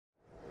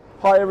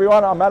Hi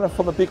everyone, I'm Adam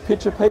from the Big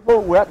Picture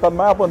People. We're at the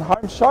Melbourne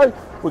Home Show.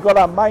 We've got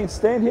our main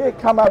stand here.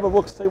 Come have a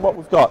look, see what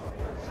we've got.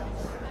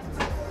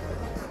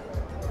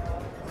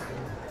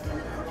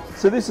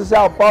 So this is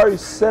our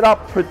Bose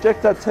setup,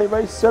 projector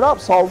TV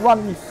setup. So I'll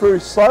run you through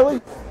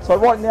slowly. So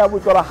right now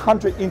we've got a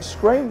 100-inch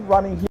screen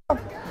running here.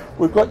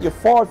 We've got your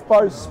 5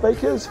 Bose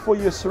speakers for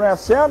your surround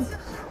sound.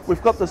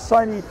 We've got the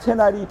Sony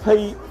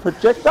 1080p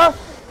projector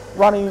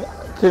running,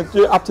 can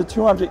do up to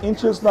 200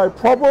 inches, no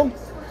problem.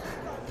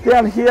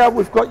 Down here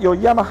we've got your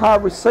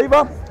Yamaha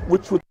receiver,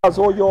 which does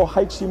all your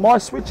HDMI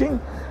switching.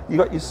 You've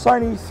got your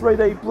Sony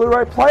 3D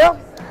Blu-ray player,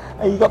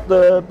 and you've got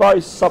the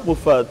Bose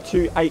subwoofer,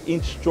 2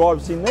 8-inch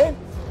drives in there.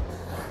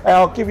 And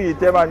I'll give you a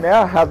demo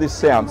now how this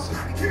sounds. So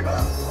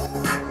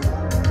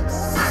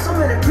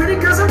many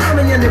pretty girls are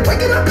coming in and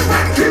waking up the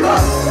back. Keep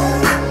up.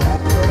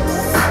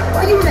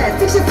 Why you mad?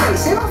 Fix your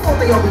face. Ain't my fault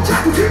they all be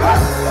just to keep up.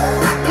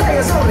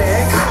 Players on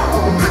there.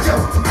 Come on, put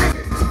your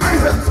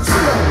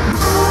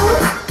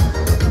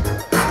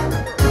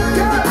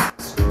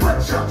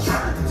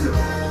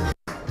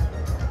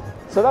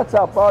So that's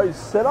our Bose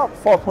setup,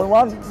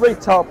 5.1.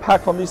 Retail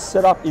pack on this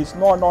setup is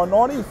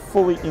 $99.90,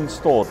 fully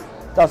installed.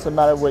 Doesn't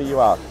matter where you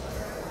are.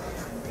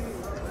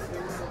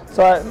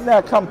 So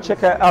now come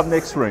check out our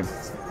next room.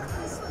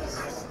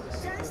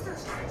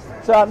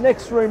 So our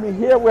next room in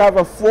here, we have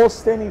a floor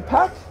standing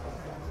pack.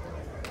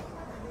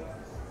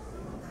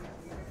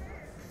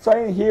 So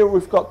in here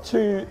we've got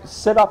 2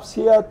 setups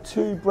here,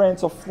 2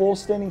 brands of floor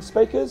standing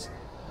speakers.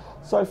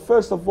 So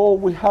first of all,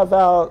 we have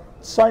our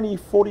Sony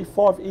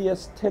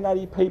 45ES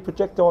 1080p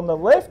projector on the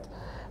left,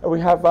 and we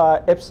have our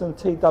Epson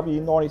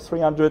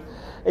TW9300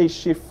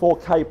 E-Shift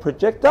 4K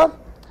projector.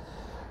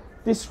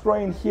 This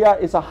screen here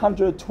is a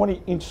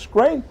 120-inch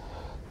screen.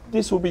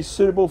 This will be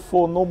suitable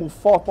for a normal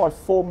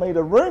 5x4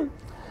 meter room.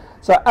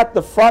 So at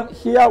the front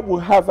here, we'll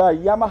have our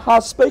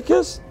Yamaha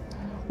speakers.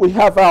 We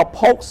have our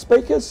Pulse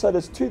speakers, so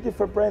there's 2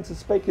 different brands of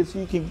speakers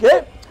you can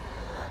get.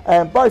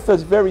 And both are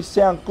very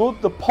sound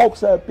good. The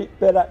Pulse are a bit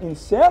better in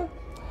sound.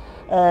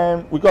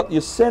 And we've got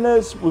your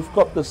centers, we've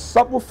got the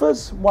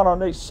subwoofers, 1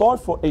 on each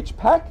side for each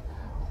pack.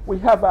 We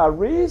have our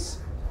rears.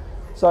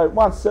 So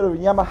 1 set of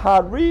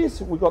Yamaha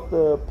rears, we've got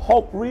the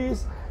Pulse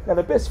rears. Now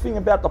the best thing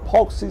about the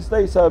Pulse is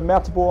these are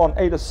mountable on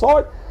either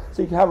side.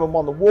 So you can have them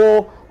on the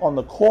wall, on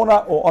the corner,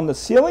 or on the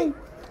ceiling.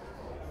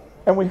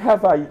 And we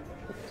have our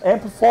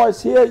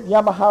amplifiers here,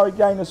 Yamaha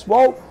again as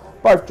well.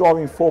 Both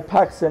driving 4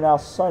 packs and our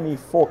Sony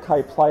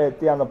 4K player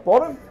down the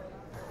bottom.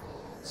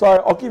 So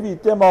I'll give you a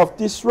demo of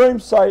this room.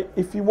 So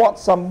if you want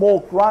some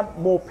more grunt,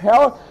 more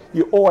power,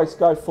 you always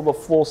go for the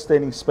floor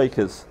standing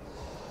speakers.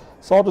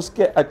 So I'll just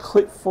get a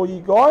clip for you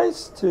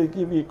guys to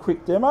give you a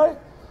quick demo.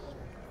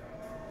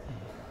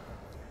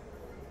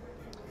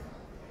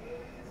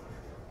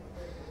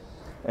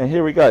 And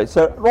here we go.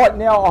 So right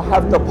now I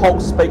have the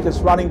Pulse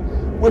speakers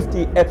running with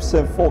the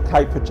Epson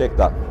 4K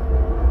projector.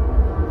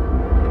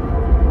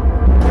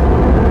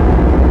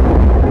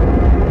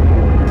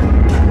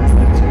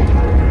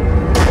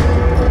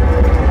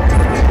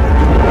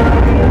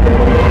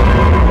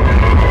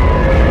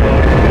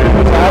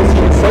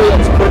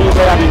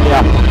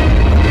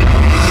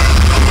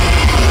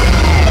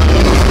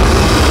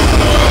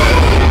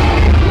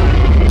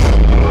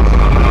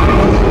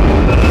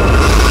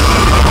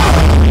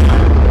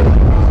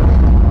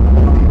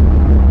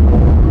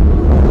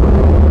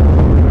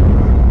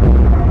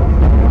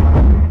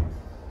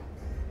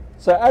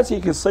 So as you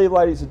can see,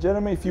 ladies and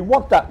gentlemen, if you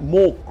want that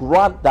more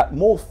grunt, that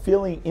more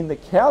feeling in the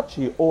couch,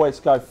 you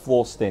always go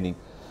floor standing.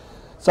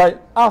 So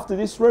after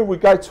this room, we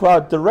go to our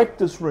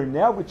director's room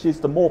now, which is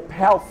the more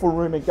powerful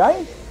room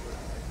again.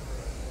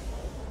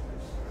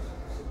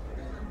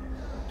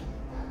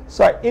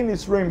 So in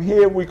this room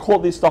here, we call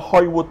this the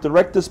Hollywood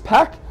Director's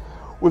Pack.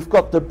 We've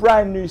got the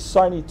brand new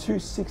Sony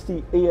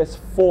 260 ES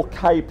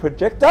 4K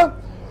projector,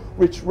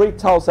 which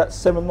retails at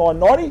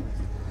 $79.90.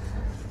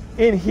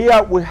 In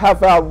here we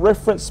have our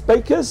reference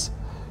speakers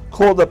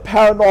called the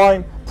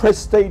Paradigm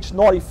Prestige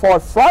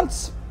 95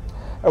 fronts,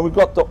 and we've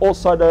got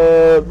also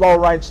the lower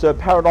range, the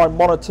Paradigm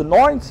Monitor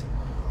 9s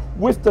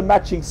with the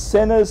matching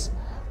centers,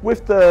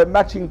 with the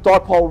matching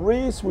dipole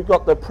rears. We've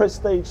got the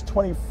Prestige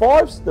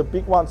 25s, the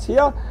big ones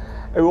here,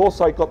 and we've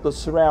also got the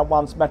surround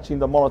ones matching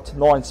the Monitor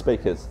 9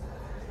 speakers.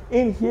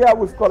 In here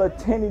we've got a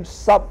 10-inch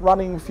sub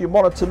running with your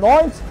Monitor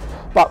 9s,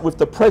 but with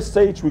the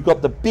Prestige we've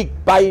got the big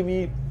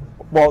baby,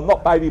 well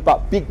not baby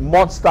but big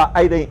monster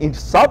 18-inch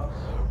sub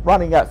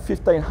running at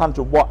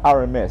 1500 watt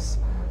RMS.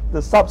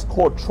 The sub's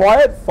called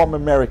Triad from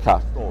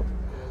America.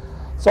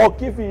 So I'll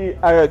give you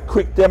a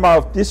quick demo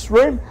of this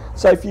room.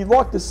 So if you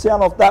like the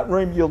sound of that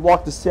room, you'll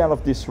like the sound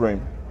of this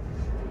room.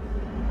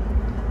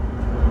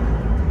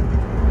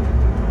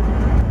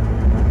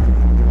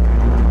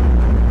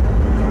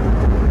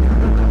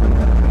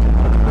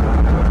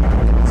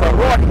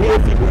 Here,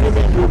 if you can hear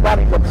me, you're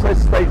running the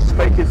Prestige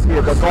speakers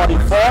here, the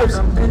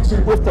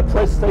 95s with the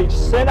Prestige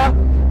center,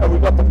 and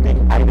we've got the big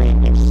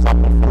 18-inch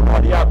subwoofer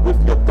right here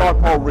with your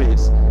dipole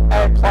rears,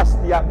 and plus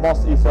the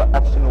Atmos is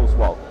optional as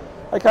well.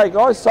 Okay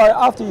guys, so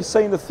after you've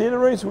seen the theatre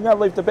rooms, we're going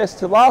to leave the best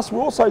to last. We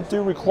also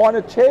do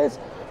recliner chairs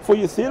for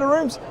your theatre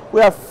rooms.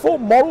 We have 4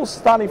 models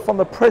starting from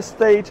the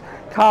Prestige,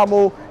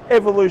 Carmel,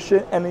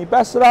 Evolution and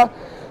Ambassador.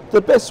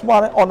 The best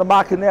one on the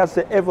market now is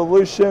the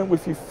Evolution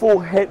with your full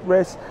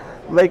headrest,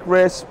 leg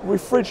rest,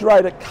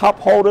 refrigerated cup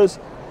holders,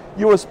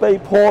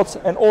 USB ports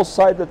and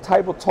also the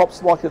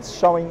tabletops like it's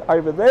showing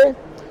over there.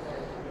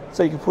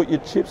 So you can put your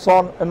chips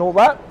on and all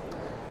that.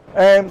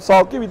 So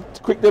I'll give you a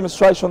quick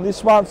demonstration on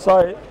this one.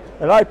 So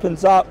it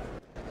opens up,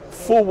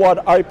 full wide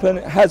open,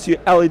 it has your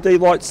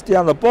LED lights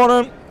down the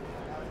bottom,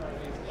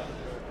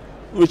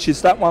 which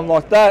is that one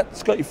like that.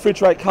 It's got your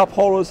refrigerated cup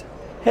holders,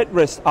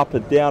 headrest up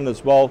and down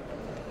as well.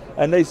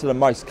 And these are the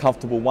most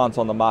comfortable ones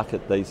on the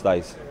market these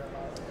days.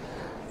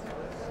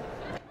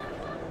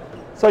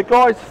 So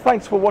guys,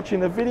 thanks for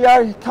watching the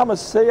video. Come and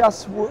see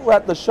us, we're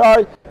at the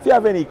show. If you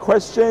have any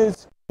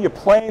questions, your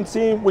plans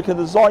in, we can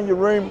design your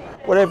room,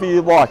 whatever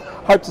you like.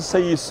 Hope to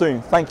see you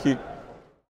soon. Thank you.